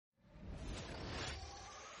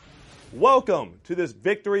Welcome to this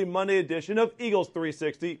Victory Monday edition of Eagles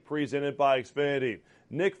 360 presented by Xfinity.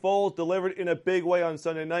 Nick Foles delivered in a big way on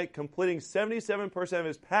Sunday night, completing 77% of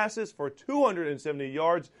his passes for 270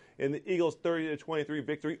 yards in the Eagles' 30-23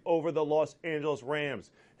 victory over the Los Angeles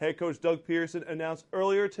Rams. Head coach Doug Peterson announced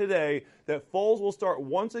earlier today that Foles will start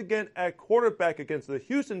once again at quarterback against the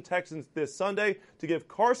Houston Texans this Sunday to give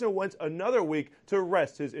Carson Wentz another week to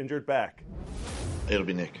rest his injured back. It'll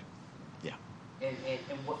be Nick. Yeah. And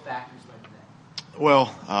what factors led to that? Well,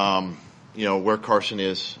 where Carson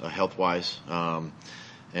is health-wise,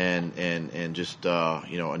 and just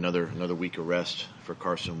another week of rest for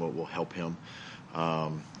Carson will help him,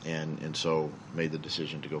 and so made the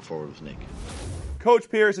decision to go forward with Nick. Coach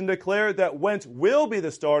Pearson declared that Wentz will be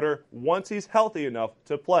the starter once he's healthy enough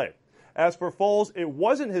to play. As for Foles, it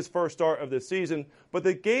wasn't his first start of the season, but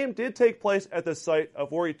the game did take place at the site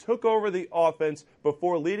of where he took over the offense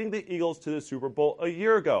before leading the Eagles to the Super Bowl a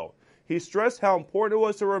year ago. He stressed how important it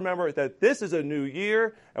was to remember that this is a new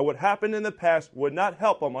year and what happened in the past would not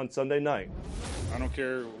help him on Sunday night. I don't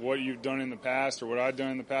care what you've done in the past or what I've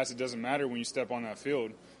done in the past. It doesn't matter when you step on that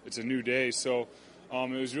field. It's a new day. So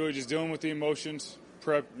it was really just dealing with the emotions,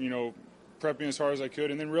 prepping as hard as I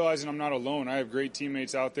could, and then realizing I'm not alone. I have great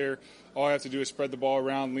teammates out there. All I have to do is spread the ball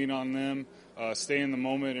around, lean on them, stay in the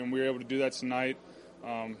moment, and we were able to do that tonight.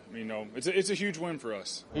 It's a huge win for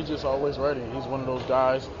us. He's just always ready. He's one of those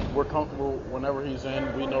guys. We're comfortable whenever he's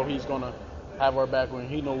in. We know he's going to have our back when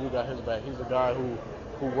he knows we got his back. He's a guy who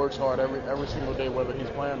works hard every single day, whether he's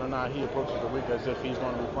playing or not. He approaches the week as if he's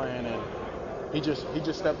going to be playing, and he just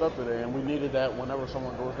stepped up today, and we needed that. Whenever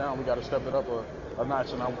someone goes down, we got to step it up a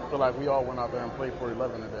notch, and I feel like we all went out there and played for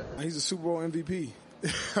 11 today. He's a Super Bowl MVP.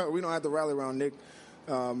 We don't have to rally around Nick.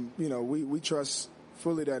 We trust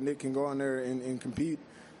fully that Nick can go on there and compete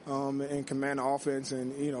and command the offense,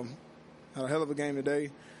 and had a hell of a game today.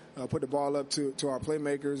 Put the ball up to our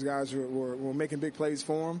playmakers. Guys were making big plays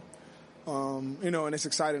for him. And it's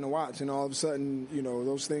exciting to watch. And all of a sudden,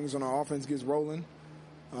 those things on our offense gets rolling.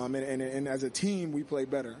 And as a team, we play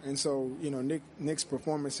better. And so, Nick's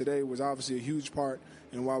performance today was obviously a huge part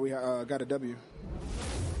in why we got a W.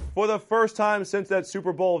 For the first time since that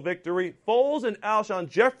Super Bowl victory, Foles and Alshon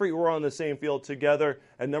Jeffrey were on the same field together,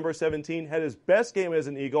 and number 17 had his best game as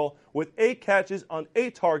an Eagle with 8 catches on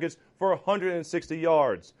 8 targets for 160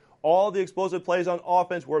 yards. All the explosive plays on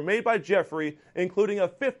offense were made by Jeffrey, including a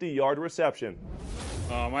 50-yard reception.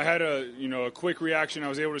 I had a quick reaction. I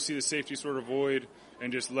was able to see the safety sort of void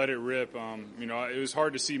and just let it rip. It was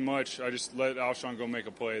hard to see much. I just let Alshon go make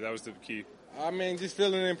a play. That was the key. Just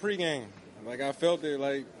feeling it in pregame. I felt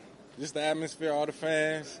it, just the atmosphere, all the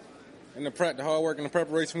fans, and the hard work and the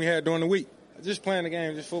preparation we had during the week. Just playing the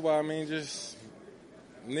game, just football.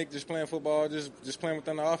 Nick just playing football, just playing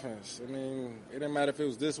within the offense. It didn't matter if it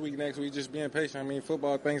was this week, next week, just being patient.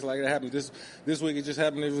 Football, things like that happen. This week it just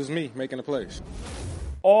happened. It was me making the plays.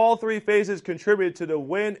 All 3 phases contributed to the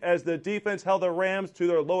win as the defense held the Rams to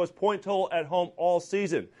their lowest point total at home all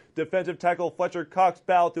season. Defensive tackle Fletcher Cox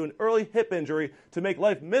battled through an early hip injury to make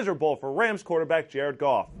life miserable for Rams quarterback Jared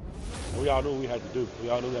Goff. We all knew what we had to do. We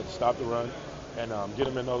all knew we had to stop the run and get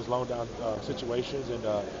them in those long down situations. And,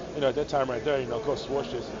 at that time right there, Coach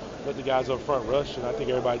Schwartz just let the guys up front rush, and I think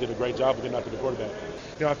everybody did a great job of getting after the quarterback.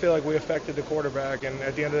 I feel like we affected the quarterback, and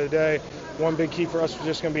at the end of the day, one big key for us was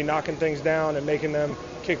just going to be knocking things down and making them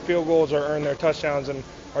kick field goals or earn their touchdowns, and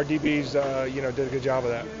our DBs, did a good job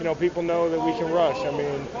of that. People know that we can rush.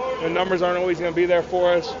 The numbers aren't always going to be there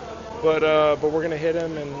for us, but we're going to hit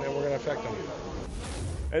them and we're going to affect them.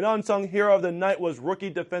 An unsung hero of the night was rookie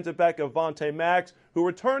defensive back Avonte Maddox, who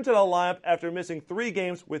returned to the lineup after missing 3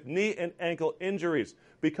 games with knee and ankle injuries.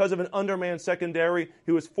 Because of an undermanned secondary,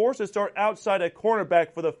 he was forced to start outside at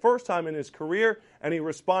cornerback for the first time in his career, and he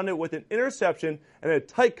responded with an interception and had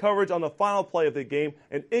tight coverage on the final play of the game,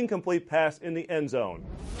 an incomplete pass in the end zone.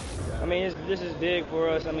 This is big for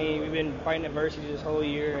us. We've been fighting adversity this whole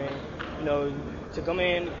year, and to come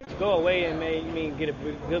in, to go away and get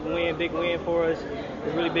a big win for us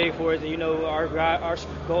is really big for us. And our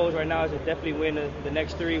goals right now is to definitely win the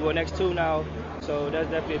next 2 now. So that's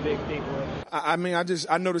definitely a big thing for us.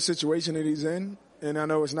 I know the situation that he's in, and I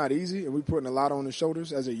know it's not easy, and we're putting a lot on his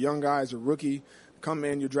shoulders as a young guy, as a rookie. Come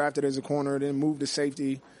in, you're drafted as a corner, then move to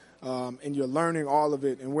safety, and you're learning all of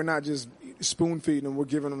it. And we're not just spoon-feeding him. We're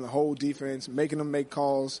giving him the whole defense, making him make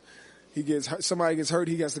calls. Somebody gets hurt,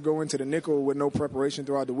 he has to go into the nickel with no preparation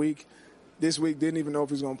throughout the week. This week, didn't even know if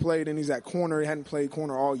he was going to play. Then he's at corner. He hadn't played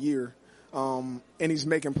corner all year. And he's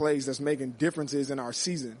making plays that's making differences in our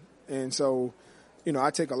season. And so,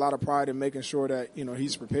 I take a lot of pride in making sure that,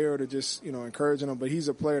 he's prepared to just, encouraging him. But he's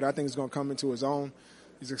a player that I think is going to come into his own.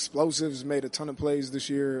 He's explosive. He's made a ton of plays this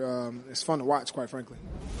year. It's fun to watch, quite frankly.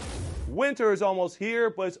 Winter is almost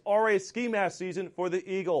here, but it's already ski mask season for the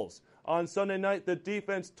Eagles. On Sunday night, the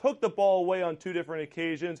defense took the ball away on 2 different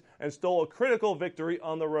occasions and stole a critical victory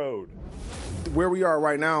on the road. Where we are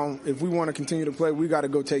right now, if we want to continue to play, we got to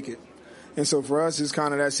go take it. And so for us, it's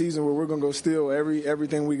kind of that season where we're going to go steal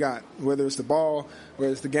everything we got, whether it's the ball, whether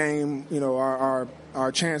it's the game,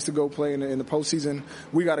 our chance to go play in the postseason.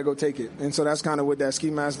 We got to go take it. And so that's kind of what that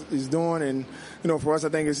ski mask is doing. And, for us, I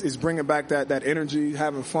think it's bringing back that energy,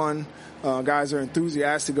 having fun. Guys are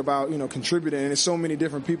enthusiastic about, contributing. And there's so many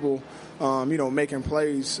different people, making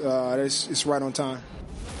plays. It's right on time.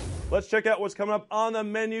 Let's check out what's coming up on the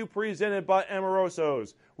menu presented by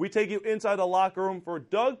Amoroso's. We take you inside the locker room for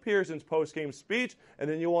Doug Pearson's post-game speech, and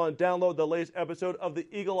then you'll want to download the latest episode of the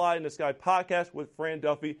Eagle Eye in the Sky podcast with Fran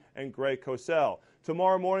Duffy and Greg Cosell.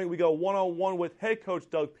 Tomorrow morning, we go one-on-one with head coach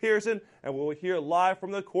Doug Pearson, and we'll hear live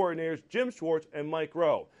from the coordinators Jim Schwartz and Mike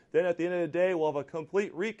Rowe. Then at the end of the day, we'll have a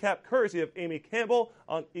complete recap courtesy of Amy Campbell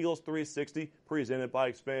on Eagles 360 presented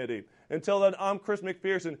by Xfinity. Until then, I'm Chris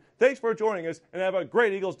McPherson. Thanks for joining us, and have a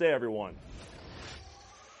great Eagles day, everyone.